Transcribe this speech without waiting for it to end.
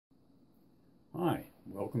Hi,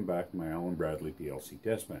 welcome back to my Allen Bradley PLC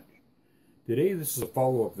test bench. Today this is a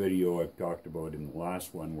follow-up video I've talked about in the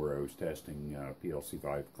last one where I was testing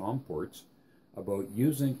PLC5 COM ports about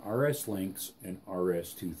using RSLinx and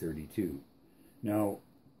RS232. Now,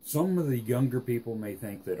 some of the younger people may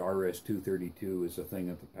think that RS232 is a thing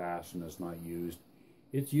of the past and is not used.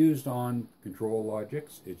 It's used on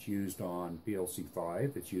ControlLogix, it's used on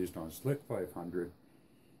PLC5, it's used on SLC500,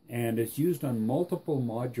 and it's used on multiple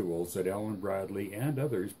modules that Allen Bradley and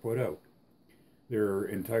others put out. There are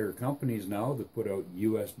entire companies now that put out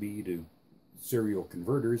USB to serial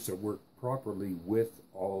converters that work properly with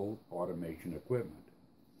all automation equipment.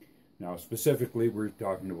 Now specifically we're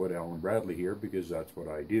talking about Allen Bradley here because that's what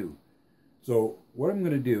I do. So what I'm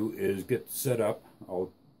going to do is get set up.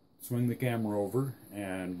 I'll swing the camera over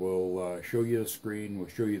and we'll show you the screen, we'll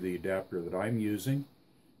show you the adapter that I'm using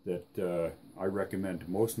that I recommend to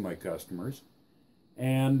most of my customers,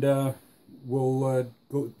 and we'll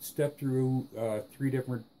go step through three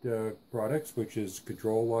different products, which is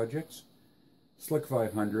ControlLogix,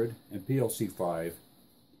 SLC500, and PLC5,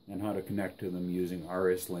 and how to connect to them using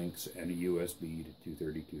RSLinx and a USB to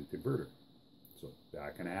 232 converter. So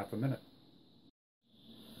back in half a minute.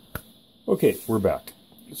 Okay, we're back.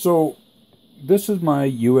 So this is my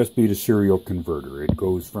USB to serial converter. It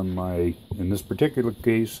goes from my, in this particular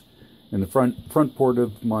case, in the front port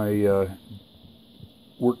of my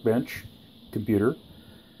workbench computer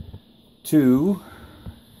to,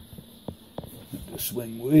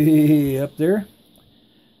 swing way up there.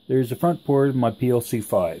 There's the front port of my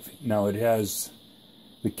PLC5. Now it has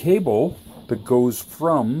the cable that goes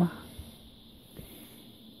from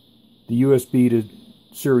the USB to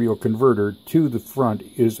serial converter to the front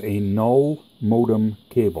is a null modem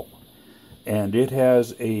cable, and it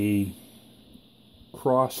has a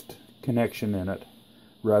crossed connection in it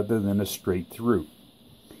rather than a straight through.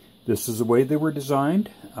 This is the way they were designed,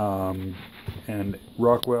 and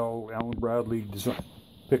Rockwell Allen Bradley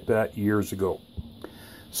picked that years ago.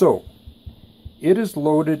 So it is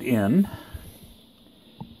loaded in,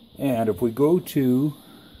 and if we go to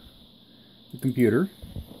the computer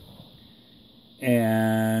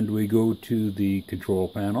and we go to the control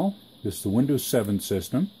panel, this is the Windows 7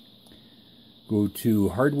 system, go to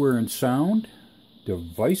Hardware and Sound,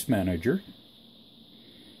 Device Manager,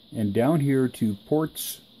 and down here to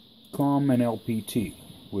Ports, COM, and LPT,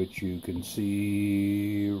 which you can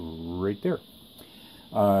see right there.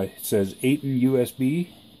 It says 8 in USB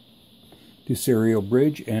to serial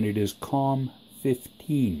bridge, and it is COM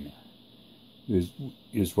 15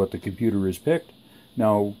 is what the computer has picked.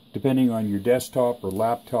 Now, depending on your desktop or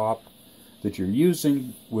laptop that you're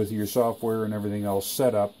using with your software and everything else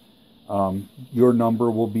set up, your number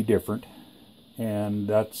will be different, and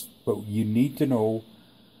but you need to know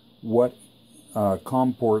what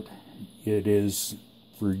COM port it is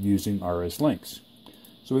for using RSLinx.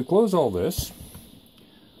 So we close all this,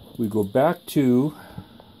 we go back to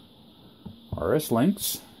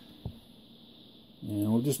RSLinx,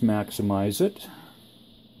 and we'll just maximize it.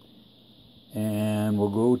 And we'll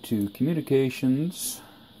go to Communications,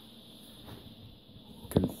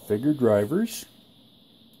 Configure Drivers,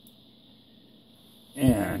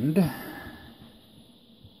 and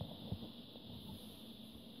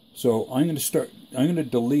so I'm going to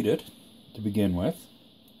delete it to begin with.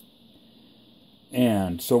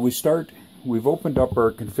 And so we've opened up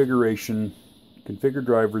our Configure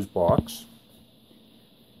Drivers box.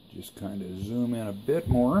 Just kind of zoom in a bit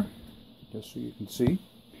more, just so you can see.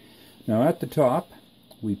 Now at the top,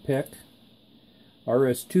 we pick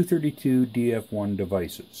RS232 DF1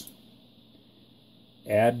 devices.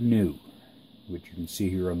 Add new, which you can see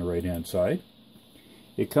here on the right hand side.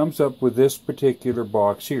 It comes up with this particular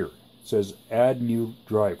box here. It says add new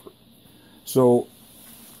driver. So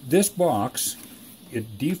this box,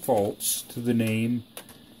 it defaults to the name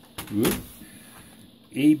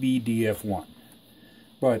ABDF1.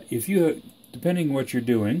 But if you, depending on what you're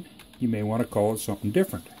doing, you may want to call it something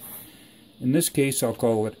different. In this case, I'll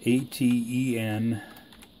call it ATEN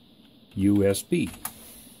USB.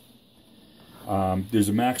 There's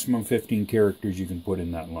a maximum 15 characters you can put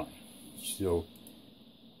in that line. So,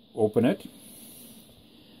 open it.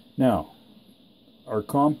 Now, our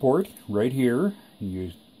COM port right here,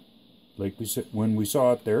 like we said when we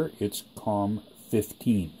saw it there, it's COM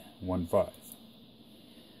 15, 15.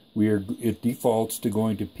 It defaults to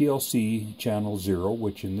going to PLC channel 0,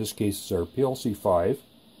 which in this case is our PLC5.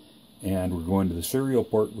 And we're going to the serial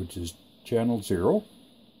port, which is channel 0.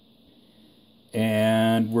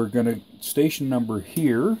 And we're going to station number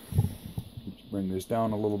here. Let's bring this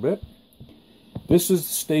down a little bit. This is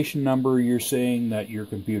the station number you're saying that your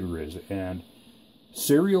computer is. And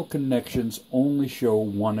serial connections only show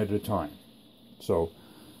one at a time. So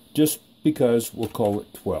just because we'll call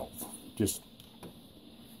it 12.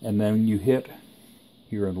 And then you hit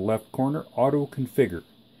here in the left corner, auto configure.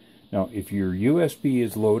 Now if your USB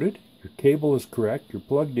is loaded, your cable is correct, you're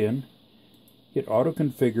plugged in, hit auto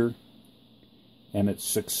configure, and it's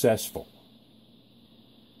successful.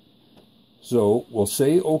 So we'll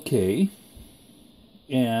say OK,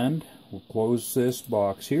 and we'll close this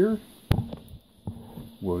box here.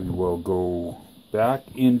 We will go back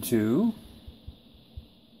into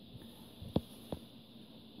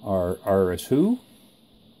our RS2,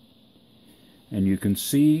 and you can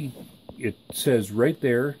see it says right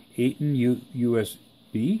there 8N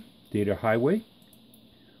USB data highway.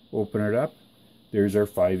 Open it up, there's our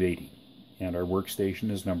 580, and our workstation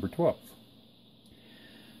is number 12.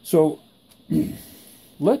 So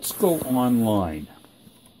let's go online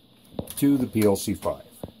to the PLC5.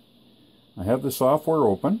 I have the software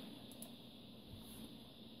open,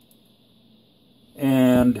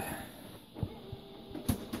 and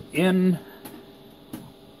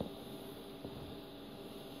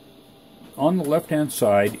on the left hand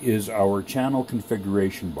side is our channel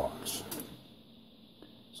configuration box.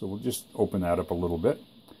 So we'll just open that up a little bit.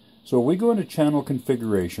 So we go into channel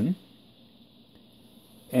configuration,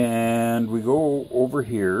 and we go over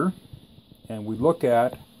here and we look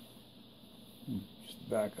at, just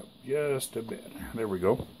back up just a bit, there we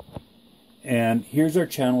go, and here's our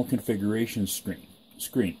channel configuration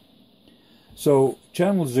screen. So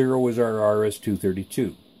channel 0 is our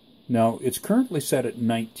RS232. Now it's currently set at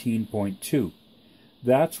 19.2.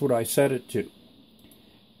 That's what I set it to.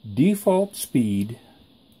 Default speed,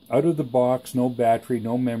 out of the box, no battery,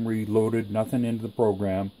 no memory loaded, nothing into the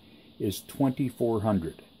program, is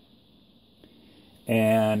 2400.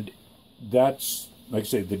 And that's, like I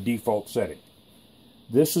say, the default setting.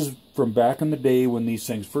 This is from back in the day when these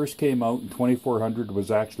things first came out, and 2400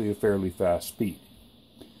 was actually a fairly fast speed.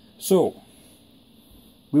 So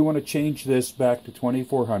we want to change this back to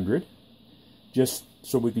 2400, just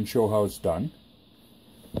so we can show how it's done.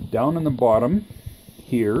 Down in the bottom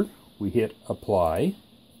here, we hit apply,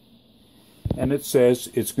 and it says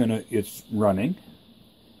it's running,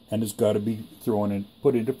 and it's got to be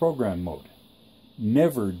put into program mode.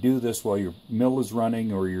 Never do this while your mill is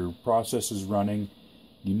running or your process is running.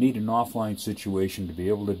 You need an offline situation to be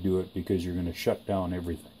able to do it, because you're going to shut down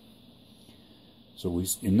everything. So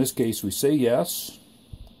in this case, we say yes.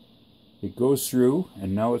 It goes through,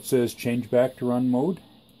 and now it says change back to run mode.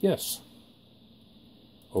 Yes.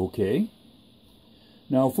 Okay.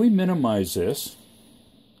 Now if we minimize this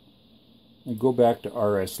and go back to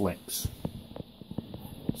RSLinx.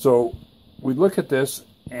 So we look at this,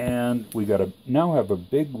 and we now have a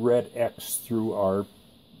big red X through our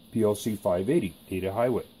PLC 580 data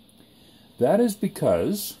highway. That is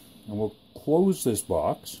because, and we'll close this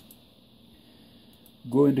box,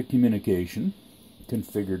 go into communication,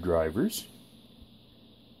 configure drivers.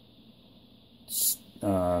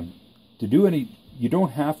 You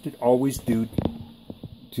don't have to always to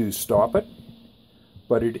stop it,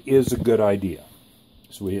 but it is a good idea.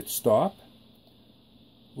 So we hit stop.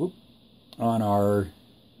 Whoop, on our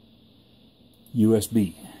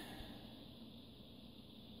USB.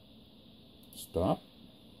 Stop.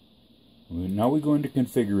 Now we go into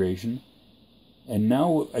configuration, and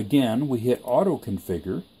now again we hit auto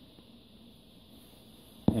configure,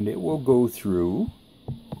 and it will go through,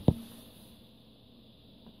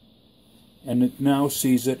 and it now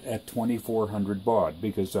sees it at 2400 baud,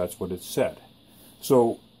 because that's what it's set.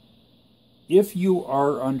 So if you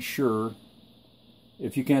are unsure,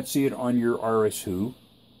 if you can't see it on your RS2,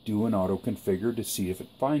 do an auto configure to see if it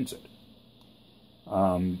finds it.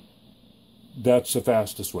 That's the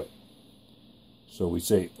fastest way. So we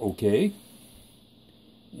say OK,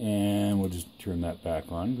 and we'll just turn that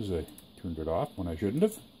back on because I turned it off when I shouldn't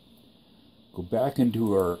have. Go back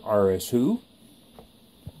into our RS2,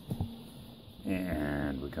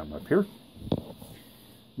 and we come up here.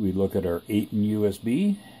 We look at our 8N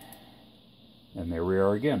USB, and there we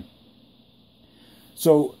are again.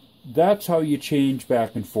 So that's how you change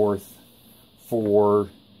back and forth for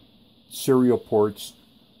serial ports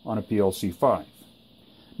on a PLC5.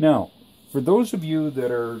 Now, for those of you that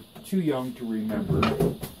are too young to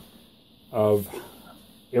remember of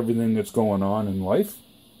everything that's going on in life,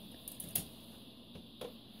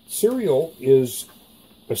 serial is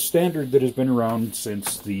a standard that has been around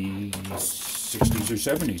since the 60s or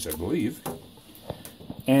 70s, I believe.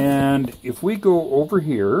 And if we go over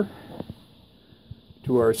here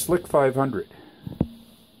to our SLC500.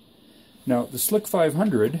 Now, the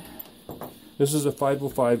SLC500, this is a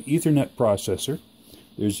 505 Ethernet processor.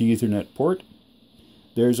 There's the Ethernet port.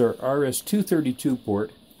 There's our RS232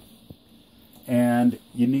 port, and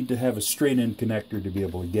you need to have a straight-in connector to be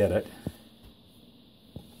able to get it.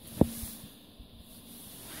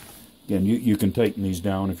 Again, you can tighten these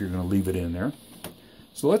down if you're going to leave it in there.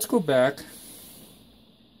 So let's go back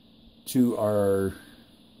to our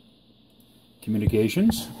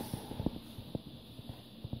communications,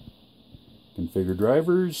 configure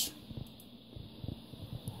drivers,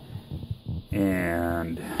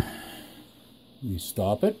 and you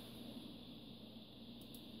stop it.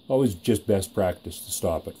 Always just best practice to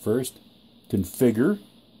stop it first. Configure.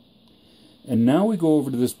 And now we go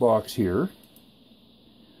over to this box here.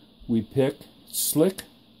 We pick Slick,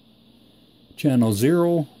 Channel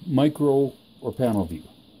 0, Micro, or Panel View.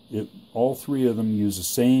 All three of them use the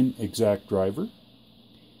same exact driver.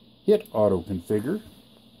 Hit Auto Configure.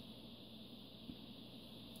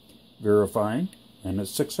 Verifying, and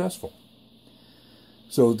it's successful.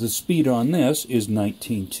 So the speed on this is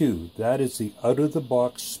 19.2. That is the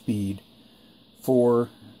out-of-the-box speed for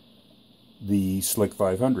the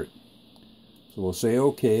SLC500. So we'll say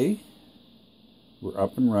OK. We're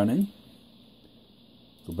up and running.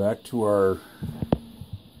 Go back to our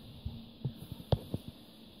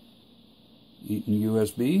Eaton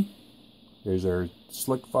USB. There's our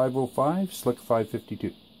SLC505,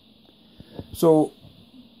 SLC552. So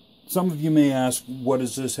some of you may ask, what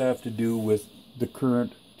does this have to do with the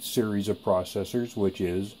current series of processors, which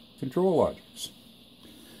is ControlLogix?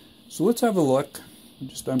 So let's have a look.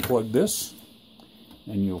 Just unplug this,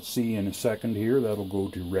 and you'll see in a second here that'll go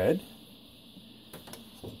to red.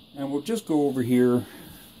 And we'll just go over here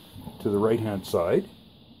to the right hand side,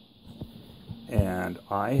 and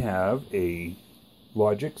I have a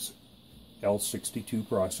Logix L62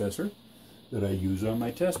 processor that I use on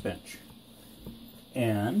my test bench.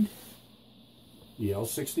 And the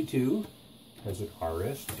L62 has an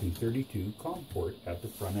RS232 COM port at the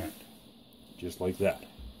front end, just like that.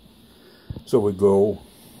 So we go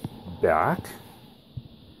back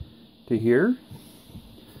to here,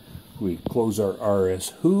 we close our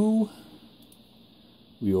RS-Who,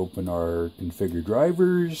 we open our configure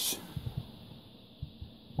drivers,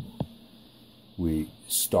 we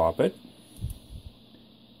stop it,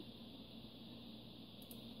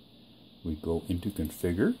 we go into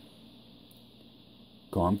configure,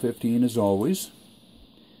 COM15 as always.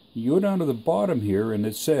 You go down to the bottom here and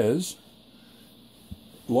it says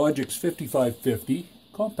Logix 5550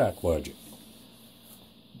 Compact Logic.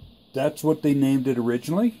 That's what they named it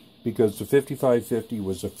originally, because the 5550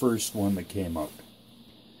 was the first one that came out.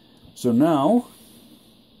 So now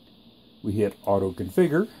we hit auto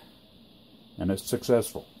configure and it's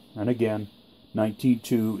successful. And again,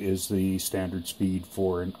 19.2 is the standard speed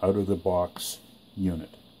for an out-of-the-box unit.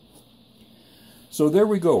 So there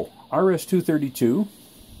we go, RS232.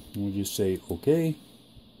 We'll just say OK,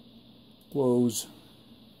 close,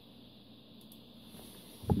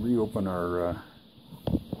 reopen our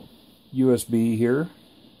USB here,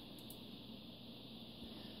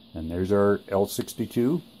 and there's our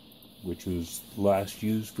L62, which was last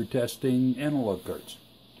used for testing analog cards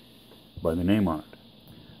by the name on it.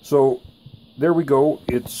 So there we go.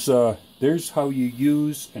 It's there's how you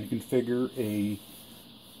use and configure a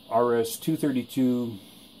RS232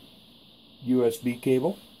 USB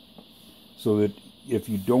cable, so that if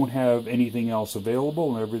you don't have anything else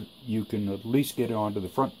available, you can at least get it onto the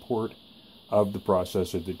front port of the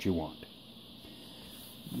processor that you want.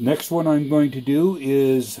 Next one I'm going to do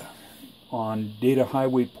is on data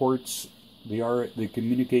highway ports, the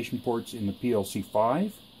communication ports in the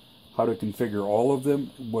PLC5, how to configure all of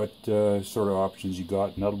them, what sort of options you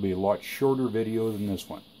got, and that'll be a lot shorter video than this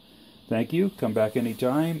one. Thank you. Come back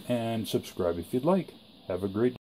anytime and subscribe if you'd like. Have a great day.